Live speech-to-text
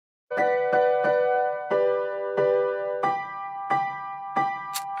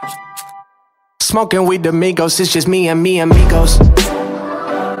Smoking with the Migos, it's just me and amigos.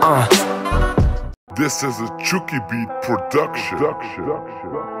 This is a Chucky Beat production.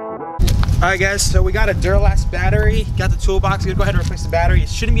 Alright guys, so we got a Duralast battery, got the toolbox. We're gonna go ahead and replace the battery. It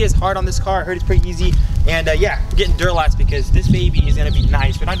shouldn't be as hard on this car. I heard it's pretty easy. And yeah, we're getting Duralast because this baby is gonna be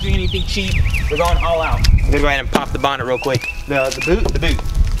nice. We're not doing anything cheap. We're going all out. I'm gonna go ahead and pop the bonnet real quick. The boot.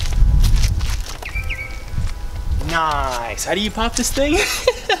 Nice. How do you pop this thing?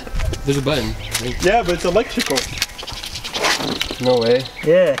 There's a button. Yeah, but it's electrical. No way.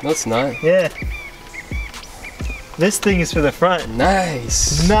 Yeah. No, it's not. Yeah. This thing is for the front.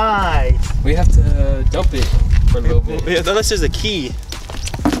 Nice. Nice. We have to dump it for a little bit. Yeah, unless there's a key.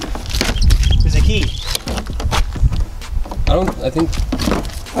 There's a key. I think.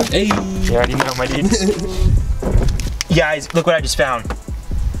 Hey. You already know, my dude. Guys, look what I just found.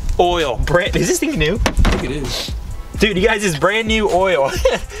 Oil. Is this thing new? I think it is. Dude, you guys, it's brand new oil.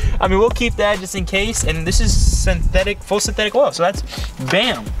 I mean, we'll keep that just in case. And this is synthetic, full synthetic oil. So that's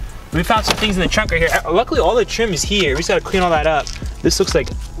bam. We found some things in the trunk right here. Luckily, all the trim is here. We just gotta clean all that up. This looks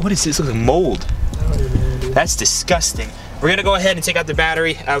like, what is this? It looks like mold. That's disgusting. We're gonna go ahead and take out the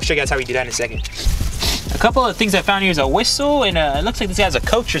battery. I'll show you guys how we do that in a second. A couple of things I found here is a whistle, and it looks like this has a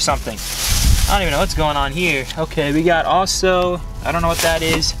coach or something. I don't even know what's going on here. Okay, we got also, I don't know what that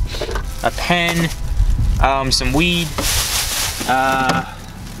is, a pen, some weed. I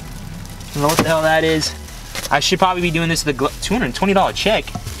don't know what the hell that is. I should probably be doing this with a $220 check.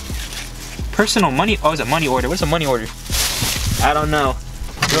 Personal money, oh, it's a money order. What's a money order? I don't know.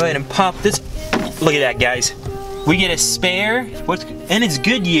 Go ahead and pop this. Look at that, guys. We get a spare, and it's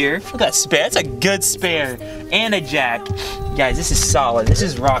Goodyear. Look at that spare, that's a good spare. And a jack. Guys, this is solid, this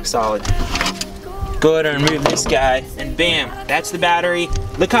is rock solid. Go ahead and remove this guy, and bam, that's the battery.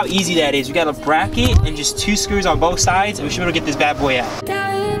 Look how easy that is. We got a bracket and just 2 screws on both sides, and we should be able to get this bad boy out.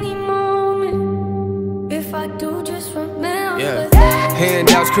 Yeah.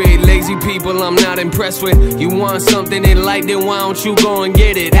 Handouts create lazy people I'm not impressed with. You want something in light, then why don't you go and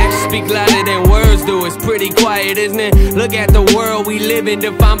get it? Actions speak louder than words do. It's pretty quiet, isn't it? Look at the world we live in,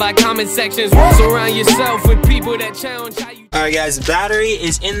 defined by comment sections. Surround yourself with people that challenge how you. Alright guys, the battery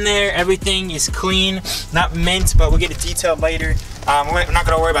is in there. Everything is clean. Not mint, but we'll get it detailed later. We're not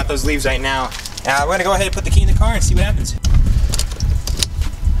going to worry about those leaves right now. We're going to go ahead and put the key in the car and see what happens.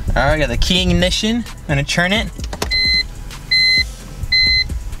 Alright, got the key ignition. I'm going to turn it.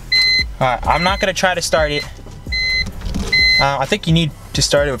 Alright, I'm not gonna try to start it. I think you need to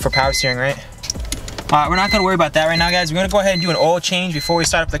start it for power steering, right? Alright, we're not gonna worry about that right now, guys. We're gonna go ahead and do an oil change before we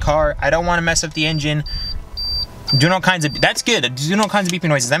start up the car. I don't wanna mess up the engine. Doing all kinds of, that's good, doing all kinds of beeping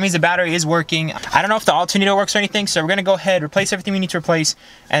noises. That means the battery is working. I don't know if the alternator works or anything, so we're gonna go ahead, replace everything we need to replace,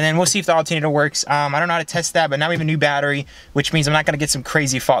 and then we'll see if the alternator works. I don't know how to test that, but now we have a new battery, which means I'm not gonna get some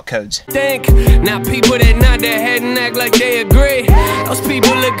crazy fault codes. Think, now people that nod their head and act like they agree. Those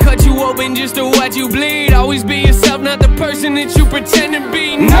people that cut you open just to watch you bleed. Always be yourself, not the person that you pretend to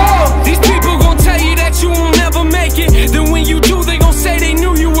be. No, these people gon' tell you that you will never make it. Then when you do, they gon' say they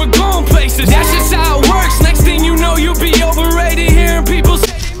knew you were going places. That's just how it works. Next thing you know, you'll be overrated hearing people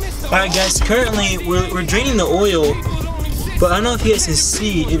say they missed. Alright guys, currently we're draining the oil, but I don't know if you guys can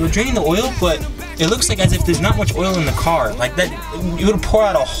see, we're draining the oil, but it looks like as if there's not much oil in the car. Like that, it would pour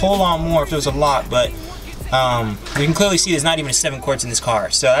out a whole lot more if there was a lot, but you can clearly see there's not even 7 quarts in this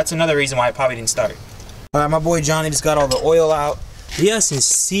car, so that's another reason why it probably didn't start. Alright, my boy Johnny just got all the oil out. You guys can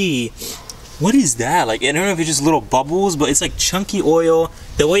see, what is that? Like, I don't know if it's just little bubbles, but it's like chunky oil.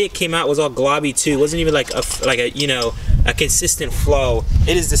 The way it came out was all globby too. It wasn't even like a you know, a consistent flow.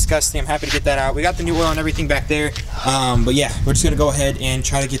 It is disgusting. I'm happy to get that out. We got the new oil and everything back there. But yeah, we're just gonna go ahead and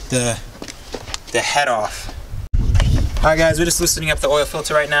try to get the head off. Alright guys, we're just loosening up the oil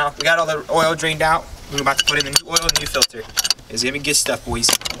filter right now. We got all the oil drained out. We're about to put in the new oil and new filter. It's gonna be good stuff, boys.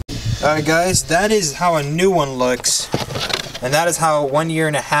 Alright guys, that is how a new one looks. And that is how 1.5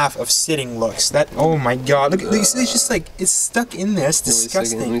 years of sitting looks. That, oh my god, look, it's just like, it's stuck in there, it's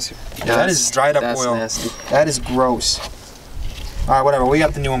disgusting. Yeah, that is dried up oil. Nasty. That is gross. Alright, whatever, we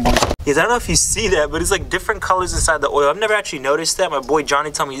got the new one, boys. Yes, I don't know if you see that, but it's like different colors inside the oil. I've never actually noticed that. My boy Johnny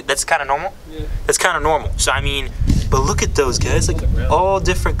told me that's kind of normal. Yeah. That's kind of normal. So I mean, but look at those guys, like all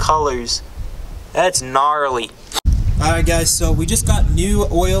different colors. That's gnarly. Alright guys, so we just got new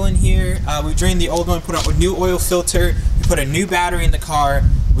oil in here. We drained the old one, put out a new oil filter. We put a new battery in the car.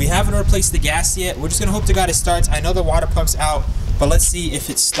 We haven't replaced the gas yet. We're just gonna hope to God it starts. I know the water pump's out, but let's see if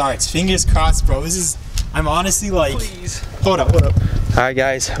it starts. Fingers crossed, bro. This is, I'm honestly like, please. Hold up. Alright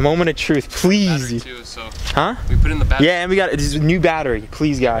guys, moment of truth, please. Battery too, so huh? We put in the battery. Yeah, and we got a new battery.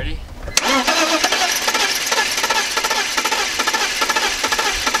 Please, God.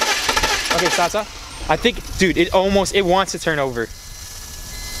 Okay, stop. I think, dude, it wants to turn over.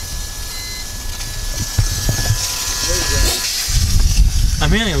 I'm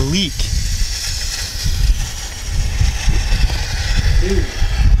hearing a leak. Dude,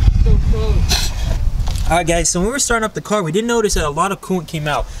 so close. Alright guys, so when we were starting up the car, we did notice that a lot of coolant came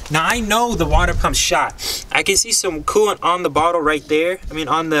out. Now I know the water pump's shot. I can see some coolant on the bottle right there. I mean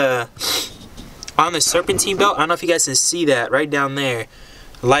on the serpentine belt. I don't know if you guys can see that right down there.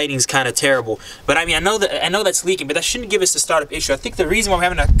 Lighting's kind of terrible. But I mean I know that's leaking, but that shouldn't give us a startup issue. I think the reason why we're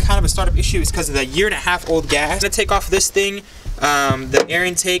having a kind of a startup issue is because of the 1.5 year old gas. I'm gonna take off this thing, the air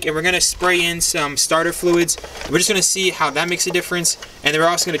intake, and we're gonna spray in some starter fluids. We're just gonna see how that makes a difference, and then we're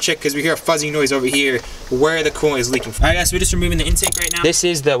also gonna check, because we hear a fuzzy noise over here, where the coolant is leaking. Alright guys, so we're just removing the intake right now. This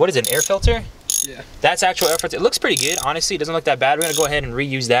is the, what is it, an air filter? Yeah. That's actual air filter. It looks pretty good, honestly. It doesn't look that bad. We're gonna go ahead and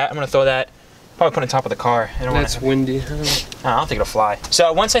reuse that. I'm gonna throw that, probably put it on top of the car. That's windy. I don't think it'll fly.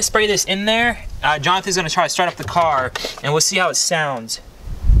 So once I spray this in there, Jonathan's gonna try to start up the car, and we'll see how it sounds.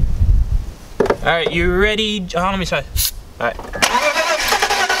 Alright, you ready? Oh, let me try. Alright.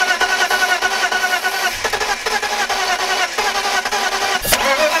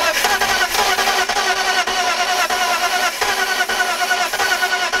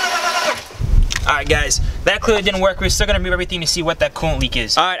 Alright guys, that clearly didn't work. We're still gonna move everything to see what that coolant leak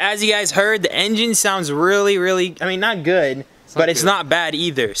is. Alright, as you guys heard, the engine sounds really, I mean, not good, but it's not bad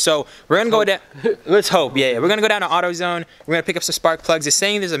either. So we're gonna go down, let's hope, yeah. We're gonna go down to AutoZone. We're gonna pick up some spark plugs. It's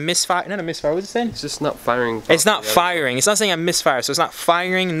saying there's a misfire, not a misfire, what's it saying? It's just not firing. It's not firing. It's not saying a misfire, so it's not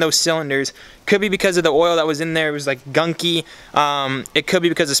firing, no cylinders. Could be because of the oil that was in there. It was like gunky. It could be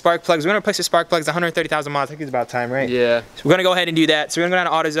because of spark plugs. We're gonna replace the spark plugs, 130,000 miles. I think it's about time, right? Yeah. So we're gonna go ahead and do that. So we're gonna go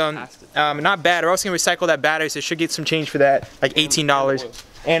down to AutoZone. Not bad. We're also gonna recycle that battery, so it should get some change for that, like $18.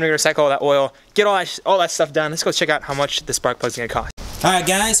 And we're gonna recycle all that oil, get all that stuff done. Let's go check out how much the spark plug's gonna cost. Alright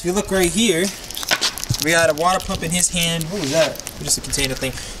guys, if you look right here, we got a water pump in his hand. What was that? Just a container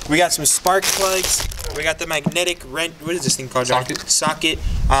thing. We got some spark plugs. We got the magnetic what is this thing called, John? Socket.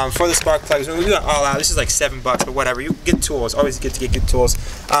 For the spark plugs. We got all out. This is like $7, but whatever. You get tools. Always good to get good tools.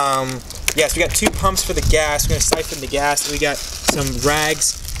 Yes, we got 2 pumps for the gas. We're gonna siphon the gas. We got some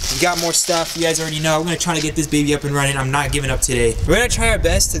rags. We got more stuff. You guys already know. I'm gonna try to get this baby up and running. I'm not giving up today. We're gonna try our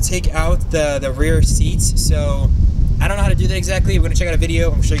best to take out the rear seats. So I don't know how to do that exactly. We're gonna check out a video.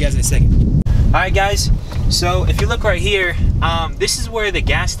 I'm gonna show you guys in a second. Alright guys, so if you look right here, this is where the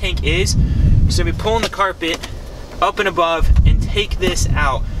gas tank is. So we pull in the carpet up and above and take this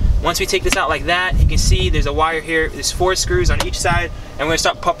out. Once we take this out like that, you can see there's a wire here. There's 4 screws on each side, and we're gonna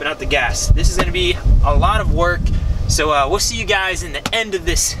start pumping out the gas. This is gonna be a lot of work. So we'll see you guys in the end of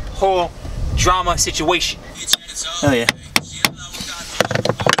this whole drama situation. Oh yeah.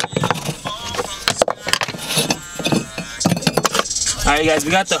 Alright guys,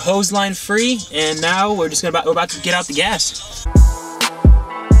 we got the hose line free, and now we're about to get out the gas.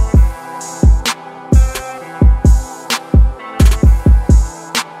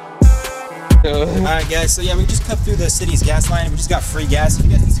 Alright guys, so yeah, we just cut through the city's gas line, and we just got free gas. If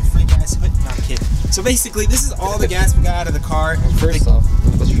you guys need some free gas, no, I'm kidding. So basically, this is all the gas we got out of the car. Well, first off,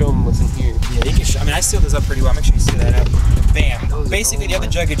 let's show them what's in here. Yeah, you can show, I mean, I sealed this up pretty well. Make sure you seal that up. Bam. Basically, the other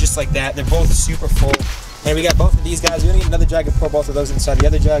jug is just like that. They're both super full. And we got both of these guys. We're gonna get another jug and pour both of those inside the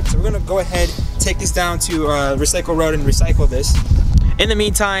other jug. So we're gonna go ahead, take this down to Recycle Road and recycle this. In the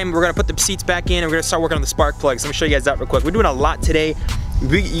meantime, we're gonna put the seats back in, and we're gonna start working on the spark plugs. Let me show you guys that real quick. We're doing a lot today.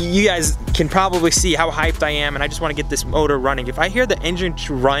 You guys can probably see how hyped I am, and I just want to get this motor running. If I hear the engine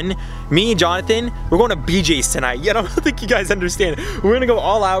run, me and Jonathan, we're going to BJ's tonight. Yeah, I don't think you guys understand. We're gonna go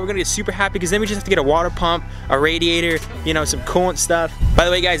all out. We're gonna get super happy, because then we just have to get a water pump, a radiator, you know, some coolant stuff. By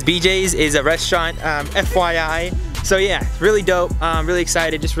the way guys, BJ's is a restaurant, FYI. So yeah, really dope. Really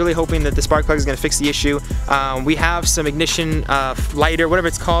excited. Just really hoping that the spark plug is gonna fix the issue. We have some ignition lighter, whatever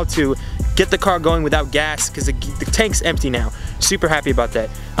it's called, to get the car going without gas, because the tank's empty now. Super happy about that.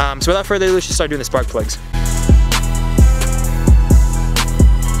 So without further ado, let's just start doing the spark plugs.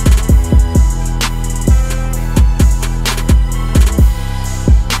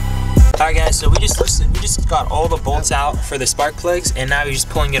 Alright guys, so we just got all the bolts out for the spark plugs, and now he's just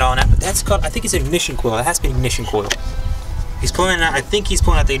pulling it all out. But that's called, I think it's an ignition coil. It has to be an ignition coil. He's pulling it out. I think he's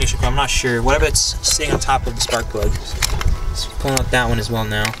pulling out the ignition coil. I'm not sure. Whatever it's sitting on top of the spark plug. He's pulling out that one as well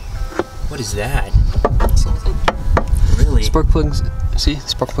now. What is that? Really? Spark plugs. See, the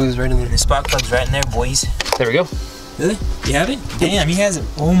spark plug is right in there. The spark plug's right in there, boys. There we go. Really? You have it? Damn, he has it.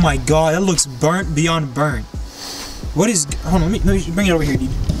 Oh my god, that looks burnt beyond burnt. What is? Hold on, let me bring it over here,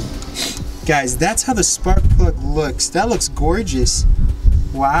 dude. Guys, that's how the spark plug looks. That looks gorgeous.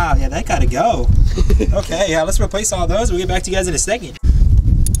 Wow, yeah, that gotta go. Okay, yeah, let's replace all those. We'll get back to you guys in a second.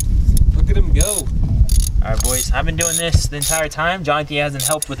 Okay, at him go. Alright, boys, I've been doing this the entire time. Jonathan hasn't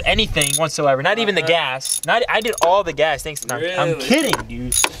helped with anything whatsoever. Not even the gas. I did all the gas thanks to Really? I'm kidding,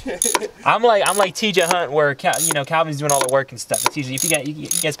 dude. I'm like TJ Hunt where Calvin's doing all the work and stuff. It's usually, if you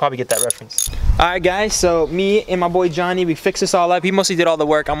guys probably get that reference. Alright guys, so me and my boy Johnny, we fixed this all up. He mostly did all the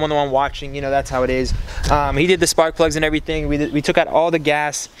work. I'm the one watching, that's how it is. He did the spark plugs and everything. We took out all the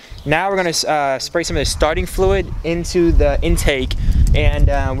gas. Now we're gonna spray some of the starting fluid into the intake, and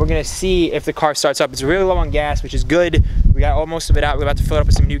we're gonna see if the car starts up. It's really low on gas, which is good. We got most of it out. We're about to fill it up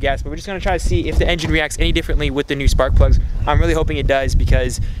with some new gas, but we're just gonna try to see if the engine reacts any differently with the new spark plugs. I'm really hoping it does,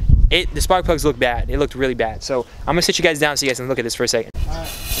 because the spark plugs look bad. It looked really bad. So I'm gonna sit you guys down so you guys can look at this for a second.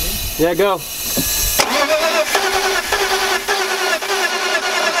 Yeah, go.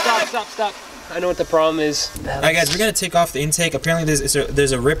 Stop. I know what the problem is. Alright guys, we're gonna take off the intake. Apparently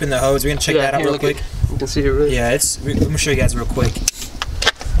there's a rip in the hose. We're gonna check that out real quick. You can see it really. Yeah, let me show you guys real quick.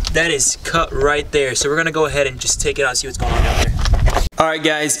 That is cut right there. So we're gonna go ahead and just take it out and see what's going on down there. Alright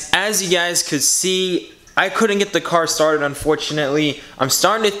guys, as you guys could see, I couldn't get the car started, unfortunately. I'm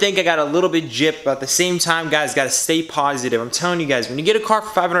starting to think I got a little bit gypped, but at the same time, guys, gotta stay positive. I'm telling you guys, when you get a car for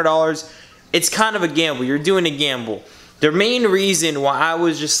 $500, it's kind of a gamble. You're doing a gamble. The main reason why I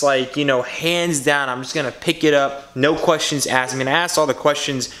was just like, hands down, I'm just gonna pick it up, no questions asked. I'm gonna ask all the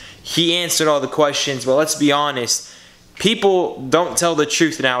questions. He answered all the questions, but let's be honest, people don't tell the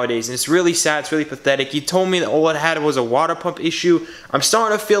truth nowadays, and it's really sad, it's really pathetic. He told me that all it had was a water pump issue. I'm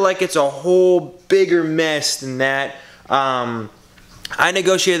starting to feel like it's a whole bigger mess than that. I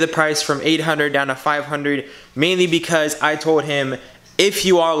negotiated the price from $800 down to $500, mainly because I told him, if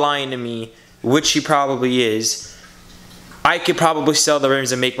you are lying to me, which he probably is, I could probably sell the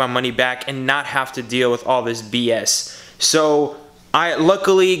rims and make my money back and not have to deal with all this BS. So I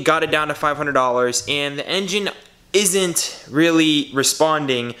luckily got it down to $500, and the engine isn't really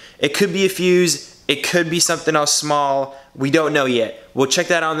responding. It could be a fuse, it could be something else small. We don't know yet. We'll check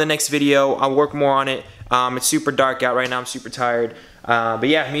that out in the next video. I'll work more on it. It's super dark out right now. I'm super tired. But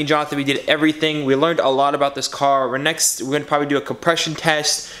yeah, me and Jonathan, we did everything. We learned a lot about this car. We're going to probably do a compression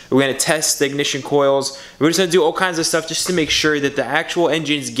test. We're going to test the ignition coils. We're just going to do all kinds of stuff just to make sure that the actual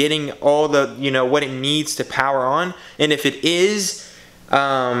engine is getting all the, what it needs to power on. And if it is,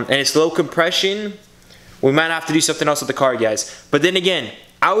 and it's low compression, we might have to do something else with the car, guys. But then again,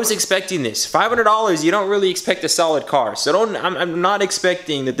 I was expecting this. $500, you don't really expect a solid car. So I'm not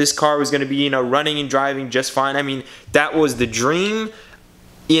expecting that this car was going to be, running and driving just fine. I mean, that was the dream.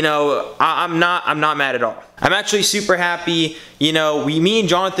 I'm not mad at all. I'm actually super happy. Me and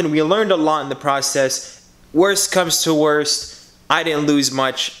Jonathan, we learned a lot in the process. Worst comes to worst, I didn't lose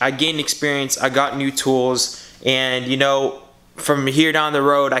much. I gained experience. I got new tools, and from here down the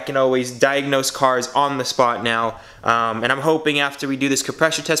road, I can always diagnose cars on the spot now. And I'm hoping after we do this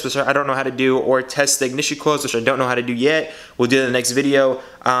compression test, which I don't know how to do, or test the ignition coils, which I don't know how to do yet, we'll do it in the next video.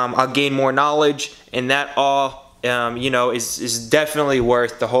 I'll gain more knowledge, and that all, is definitely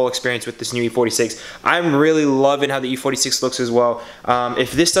worth the whole experience with this new E46. I'm really loving how the E46 looks as well.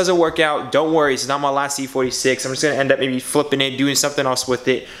 If this doesn't work out, don't worry, it's not my last E46. I'm just going to end up maybe flipping it, doing something else with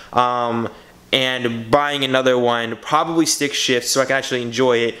it. And buying another one, probably stick shift, so I can actually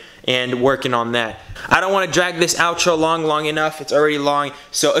enjoy it, and working on that. I don't want to drag this outro long enough. It's already long.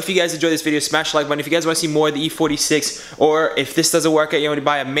 So if you guys enjoyed this video, smash the like button. If you guys want to see more of the E46, or if this doesn't work out, you want to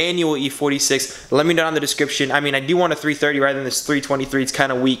buy a manual E46, let me know down in the description. I mean, I do want a 330 rather than this 323. It's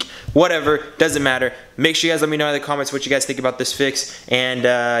kind of weak. Whatever, doesn't matter. Make sure you guys let me know in the comments what you guys think about this fix. And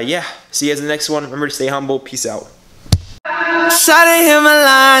yeah, see you guys in the next one. Remember to stay humble. Peace out. Shawty hit my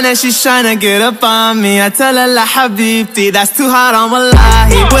line and she's tryna get up on me. I tell her la habibti, that's too hot on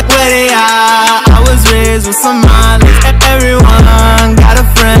wallahi. Where they are, I was raised with Somalis. Everyone got a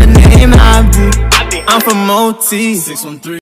friend named Abdi. I'm from OT 613.